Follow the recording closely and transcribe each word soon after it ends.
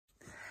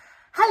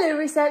Hello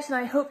Research, and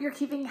I hope you're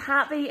keeping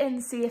happy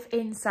and safe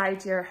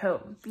inside your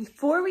home.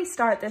 Before we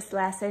start this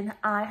lesson,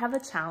 I have a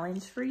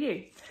challenge for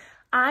you.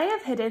 I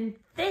have hidden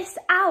this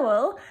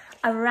owl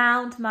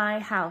around my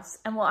house,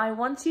 and what I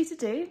want you to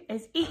do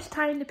is each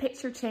time the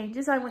picture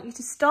changes, I want you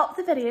to stop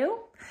the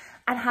video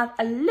and have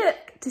a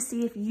look to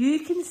see if you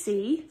can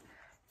see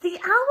the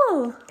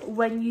owl.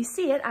 When you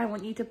see it, I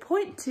want you to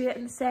point to it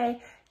and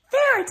say,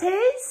 "There it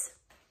is!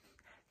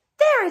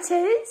 There it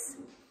is!"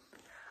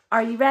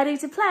 Are you ready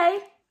to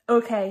play?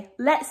 Okay,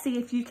 let's see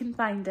if you can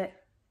find it.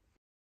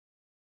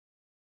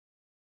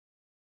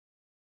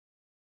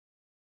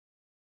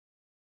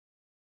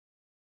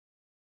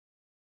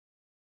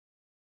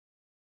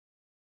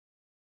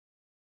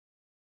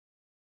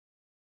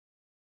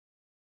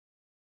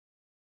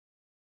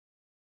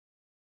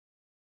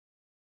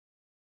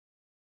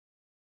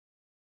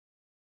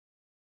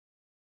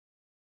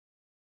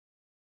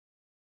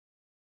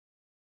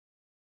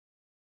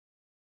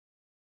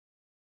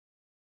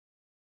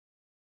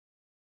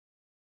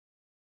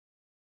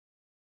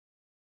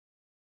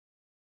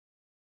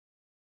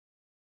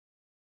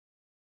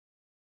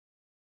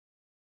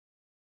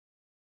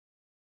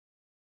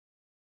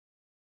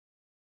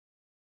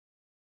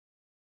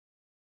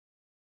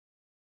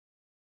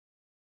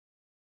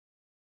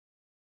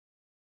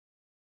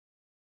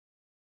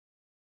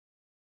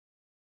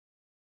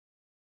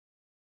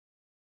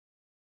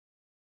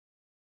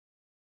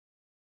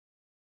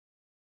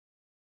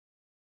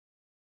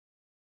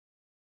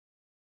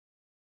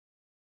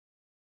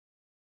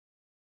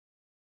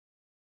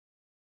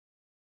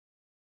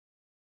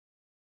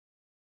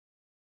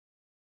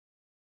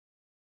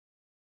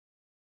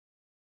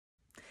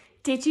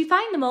 Did you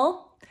find them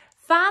all?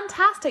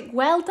 Fantastic,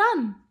 well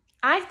done.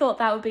 I thought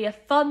that would be a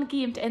fun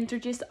game to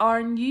introduce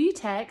our new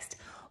text,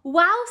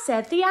 "Wow,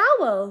 said the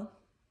owl."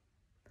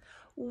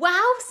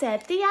 Wow,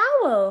 said the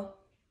owl.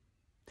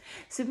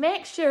 So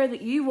make sure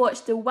that you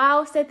watch the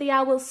Wow, said the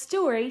owl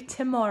story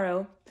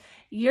tomorrow.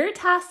 Your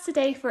task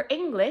today for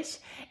English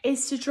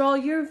is to draw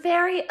your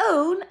very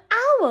own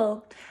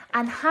owl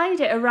and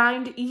hide it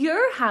around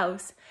your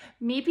house.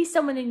 Maybe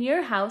someone in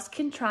your house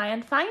can try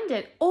and find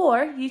it,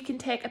 or you can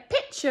take a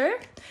picture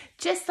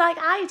just like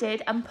I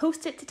did and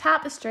post it to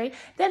Tapestry,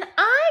 then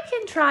I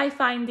can try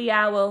find the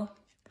owl.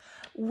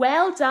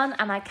 Well done,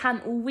 and I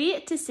can't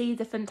wait to see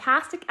the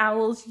fantastic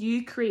owls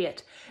you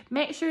create.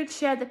 Make sure to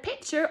share the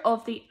picture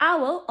of the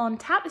owl on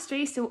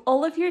Tapestry so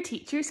all of your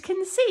teachers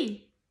can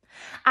see.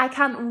 I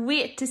can't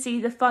wait to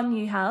see the fun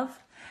you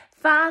have.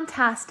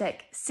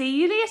 Fantastic. See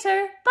you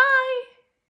later. Bye.